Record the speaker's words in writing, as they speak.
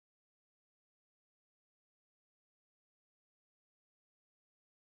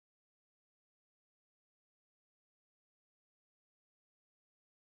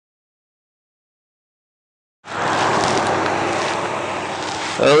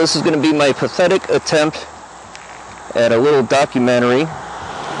Well, this is going to be my pathetic attempt at a little documentary.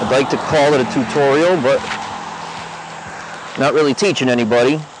 I'd like to call it a tutorial, but not really teaching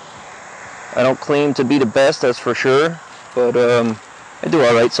anybody. I don't claim to be the best, that's for sure, but I do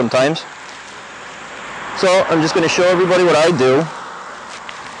all right sometimes. So I'm just going to show everybody what I do.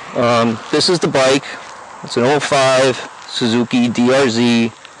 This is the bike. It's an 05 Suzuki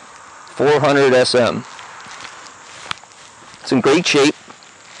DRZ 400 SM. It's in great shape.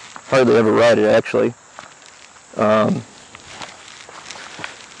 Hardly ever ride it, actually.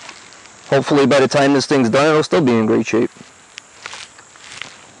 Hopefully by the time this thing's done, it'll still be in great shape.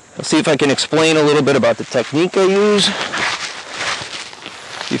 Let's see if I can explain a little bit about the technique I use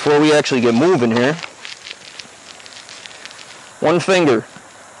before we actually get moving here. One finger.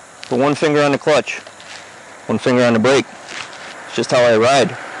 Put one finger on the clutch. One finger on the brake. It's just how I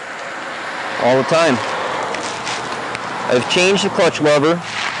ride. All the time. I've changed the clutch lever.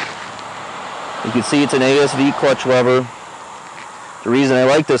 You can see it's an ASV clutch lever. The reason I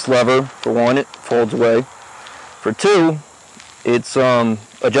like this lever, for one, it folds away. For two, it's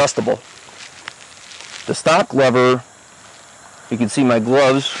adjustable. The stock lever, you can see my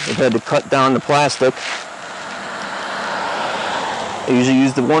gloves. I've had to cut down the plastic. I usually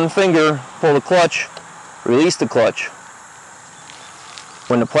use the one finger, pull the clutch, release the clutch.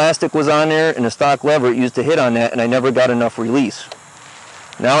 When the plastic was on there and the stock lever, it used to hit on that and I never got enough release.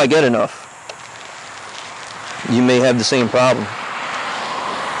 Now I get enough. You may have the same problem.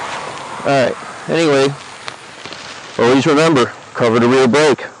 Alright, anyway, always remember, cover the rear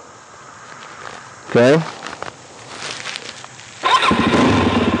brake. Okay?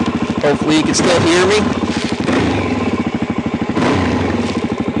 Hopefully you can still hear me.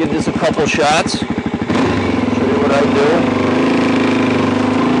 Give this a couple shots. Show you what I do.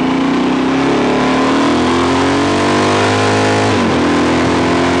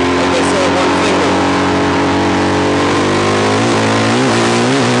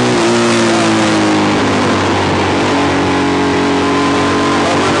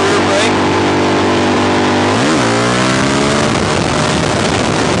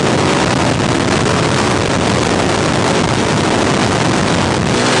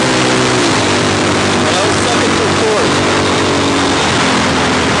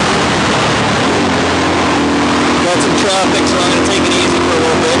 Traffic, so I'm going to take it easy for a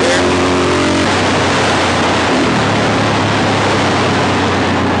little bit here.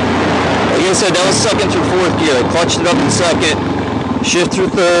 Like I said, that was second through fourth gear. I clutched it up in second, shift through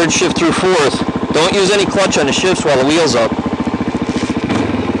third, shift through fourth. Don't use any clutch on the shifts while the wheel's up.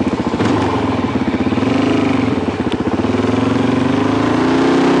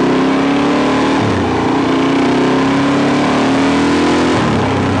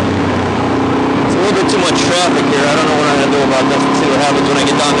 Too much traffic here. I don't know what I'm going to do about this. We'll see what happens when I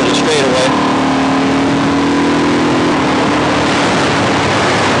get down to the straightaway.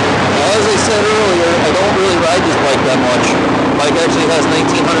 As I said earlier, I don't really ride this bike that much. The bike actually has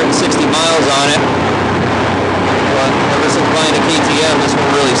 1,960 miles on it. But ever since buying a KTM, this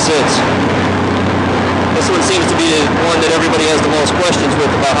one really sits. This one seems to be the one that everybody has the most questions with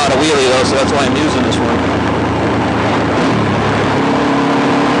about how to wheelie though, so that's why I'm using this one.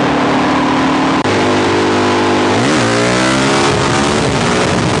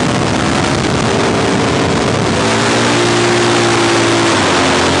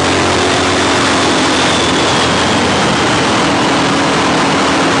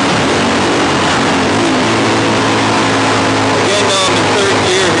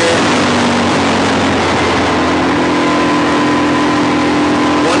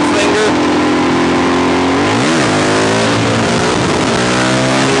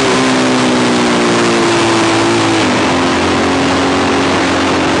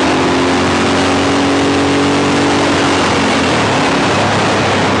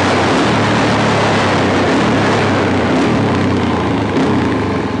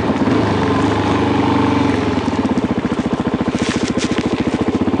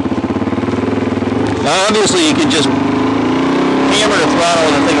 Now obviously you can just hammer the throttle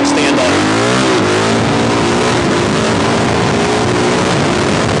and the thing will stand up.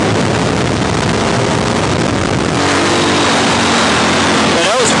 And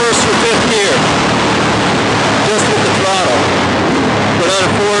that was first through fifth gear, just with the throttle. Put on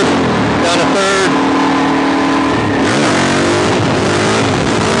a fourth, down a third.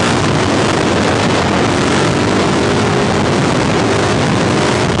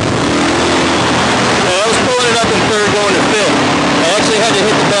 Going to fifth. I actually had to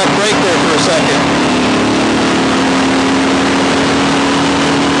hit the back brake there for a second.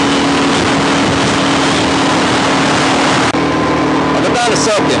 I'm about in a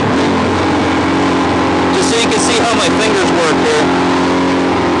second. Just so you can see how my fingers work here.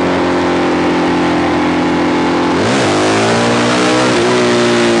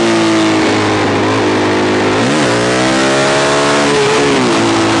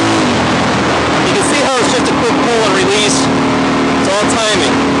 You can see how it's just a quick pull and release. It's all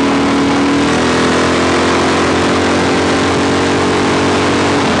timing.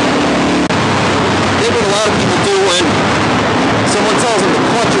 I think what a lot of people do when someone tells them to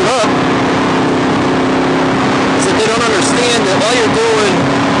clutch it up is that they don't understand that all you're doing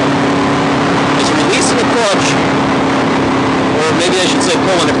is releasing the clutch, or maybe I should say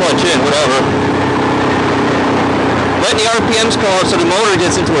pulling the clutch in, whatever. Letting the RPMs go up so the motor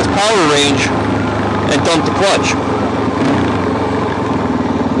gets into its power range and dump the clutch.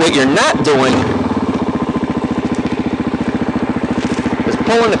 What you're not doing is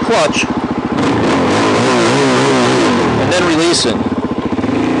pulling the clutch and then releasing.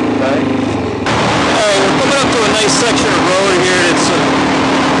 Okay? Alright, we're coming up to a nice section of road here. It's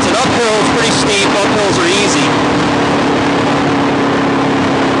an uphill, it's pretty steep. Uphills are easy.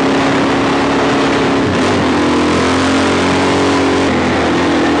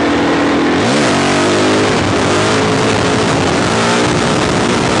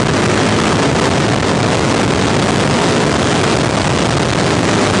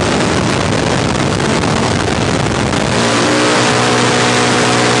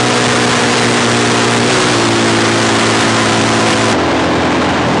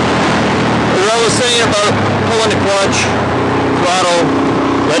 About pulling the clutch, throttle,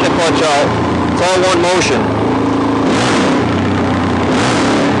 letting the clutch out. It's all one motion.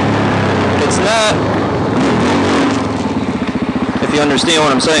 It's not, if you understand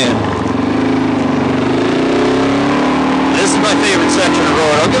what I'm saying. This is my favorite section of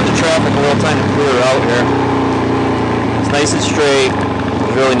road. I'll give the traffic a little time to clear out here. It's nice and straight.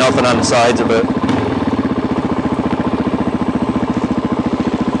 There's really nothing on the sides of it.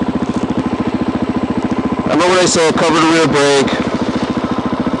 Remember what I said, cover the rear brake.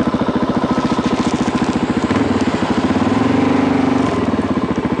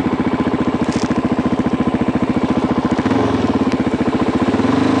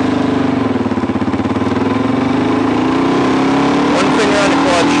 One finger on the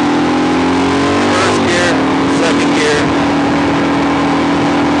clutch. First gear, second gear.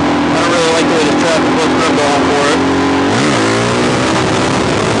 I don't really like the way this traffic looks, but I'm going for it.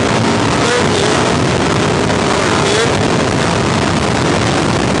 Third gear.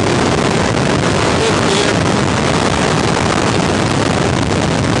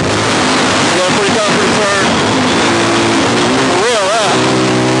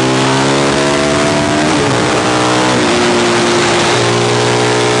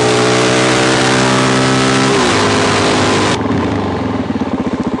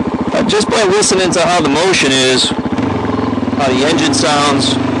 Just by listening to how the motion is, how the engine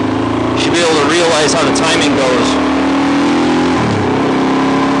sounds, you should be able to realize how the timing goes.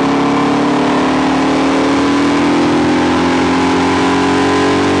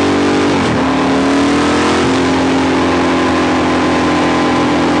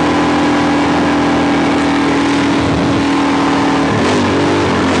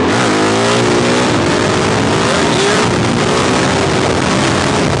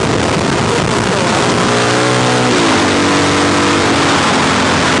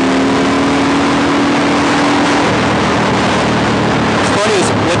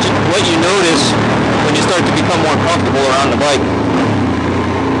 What you notice when you start to become more comfortable around the bike.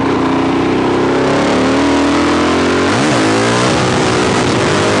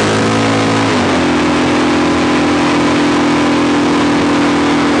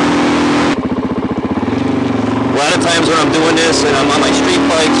 A lot of times when I'm doing this and I'm on my street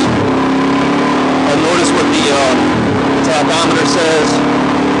bikes, I'll notice what the tachometer says.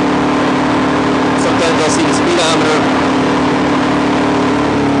 Sometimes I'll see the speedometer.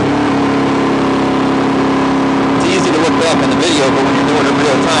 To look back on the video, but when you're doing it in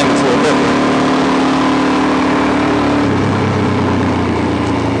real time, it's a little different.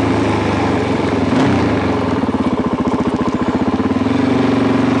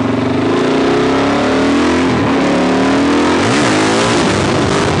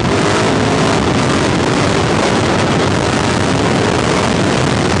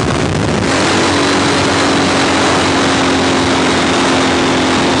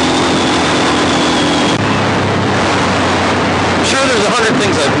 There's 100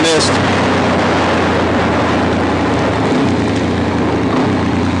 things I've missed.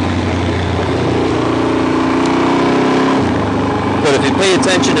 But if you pay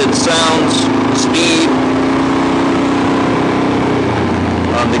attention to the sounds, speed,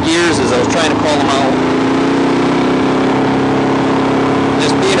 trying to call them out.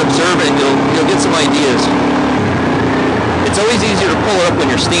 Just being observant, you'll get some ideas. It's always easier to pull it up when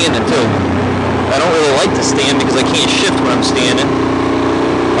you're standing too. I don't really like to stand because I can't shift when I'm standing.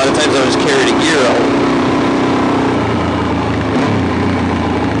 A lot of times I just carry the gear out.